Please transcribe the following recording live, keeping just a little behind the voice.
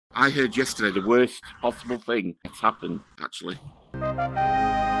I heard yesterday the worst possible thing that's happened, actually.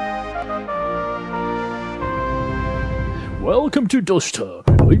 Welcome to Dosta.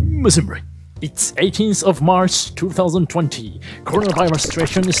 I'm Zimri. It's 18th of March 2020. Coronavirus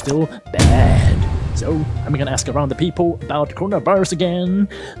situation is still bad. So I'm gonna ask around the people about coronavirus again.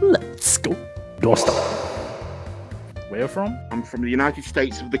 Let's go. Dosta. Where from? I'm from the United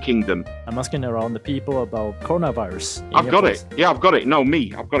States of the Kingdom. I'm asking around the people about coronavirus. I've got it. Yeah, I've got it. No,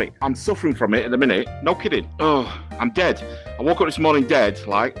 me. I've got it. I'm suffering from it at the minute. No kidding. Oh, I'm dead. I woke up this morning dead,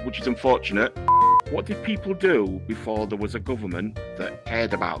 which is unfortunate. What did people do before there was a government that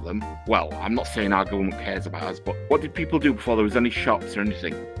cared about them? Well, I'm not saying our government cares about us, but what did people do before there was any shops or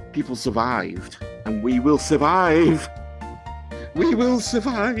anything? People survived, and we will survive. We will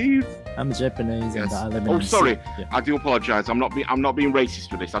survive. I'm Japanese and I live in. Oh, sorry. Yeah. I do apologise. I'm not being racist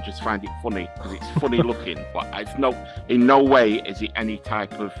with this. I just find it funny because it's funny looking, but it's in no way is it any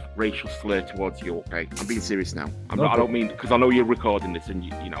type of racial slur towards you. Okay, I'm being serious now. I don't mean because I know you're recording this and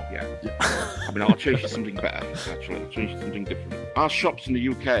you know, yeah. I mean, I'll change to something better. Actually, I'll change to something different. Our shops in the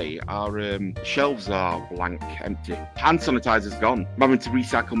UK, our shelves are blank, empty. Hand sanitizer's gone. I'm having to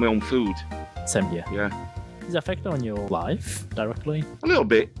recycle my own food. Same here. Yeah. Is it affect on your life directly? A little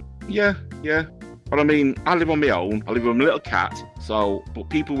bit. Yeah. But I mean, I live on my own. I live with my little cat. But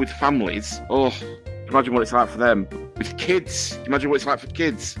people with families, imagine what it's like for them. With kids, imagine what it's like for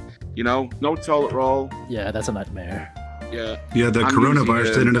kids. You know, no toilet roll. Yeah, that's a nightmare. Yeah. Yeah, the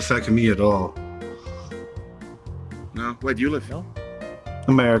coronavirus didn't affect me at all. No, where do you live? No?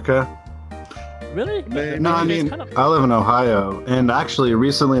 America. Really? No, I mean, I live in Ohio, and actually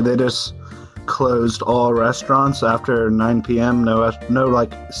recently they just closed all restaurants after 9 p.m. No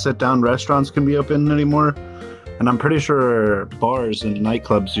like sit-down restaurants can be open anymore, and I'm pretty sure bars and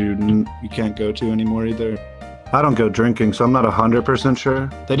nightclubs you can't go to anymore either. I don't go drinking, so I'm not 100% sure.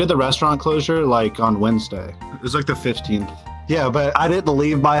 They did the restaurant closure like on Wednesday. It was like the 15th. Yeah, but I didn't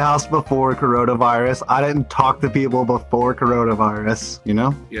leave my house before coronavirus. I didn't talk to people before coronavirus, you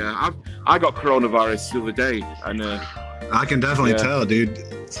know? Yeah, I got coronavirus the other day, and I can definitely tell, dude.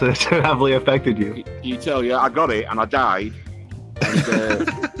 So it heavily affected you. You tell, yeah, I got it and I died. And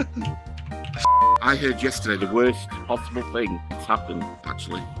I heard yesterday the worst possible thing that's happened,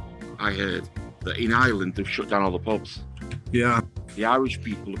 actually. I heard that in Ireland they've shut down all the pubs. Yeah. The Irish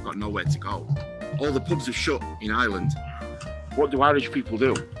people have got nowhere to go. All the pubs are shut in Ireland. What do Irish people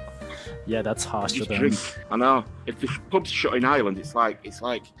do? Yeah, that's harsh Just to them. drink. I know. If the pub's shut in Ireland, it's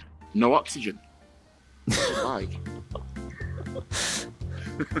like no oxygen. It's like.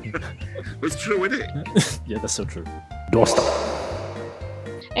 It's true, isn't it? Yeah, that's so true. Dosta.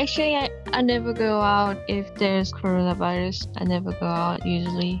 Actually, I never go out if there's coronavirus. I never go out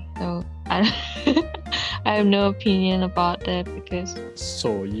usually, so I have no opinion about that because.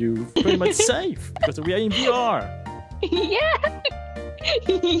 So you pretty much safe because we are in VR. Yeah.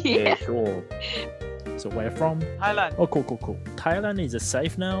 Yeah, sure. So where from? Thailand. Oh, cool. Thailand is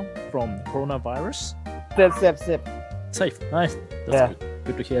safe now from coronavirus? Sip. Safe, nice. That's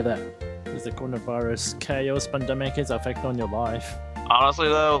good to hear that. Is the coronavirus chaos pandemic is affect on your life? Honestly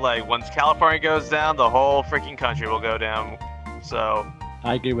though, like once California goes down, the whole freaking country will go down. So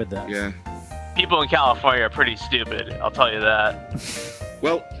I agree with that. Yeah. People in California are pretty stupid, I'll tell you that.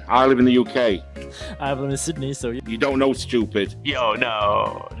 Well, I live in the UK. I live in Sydney, so You don't know stupid. Yo,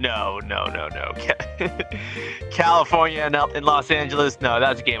 no. California and in Los Angeles, no,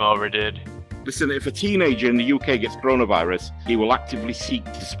 that's game over, dude. Listen, if a teenager in the UK gets coronavirus, he will actively seek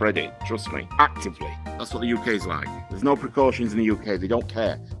to spread it. Trust me. Actively. That's what the UK's like. There's no precautions in the UK. They don't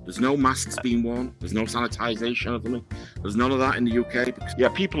care. There's no masks being worn. There's no sanitisation of them. There's none of that in the UK. Because,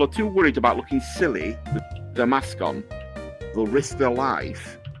 people are too worried about looking silly with their mask on. They'll risk their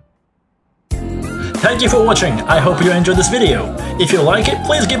life. thank you for watching. I hope you enjoyed this video. If you like it,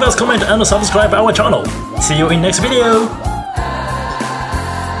 please give us a comment and subscribe our channel. See you in next video.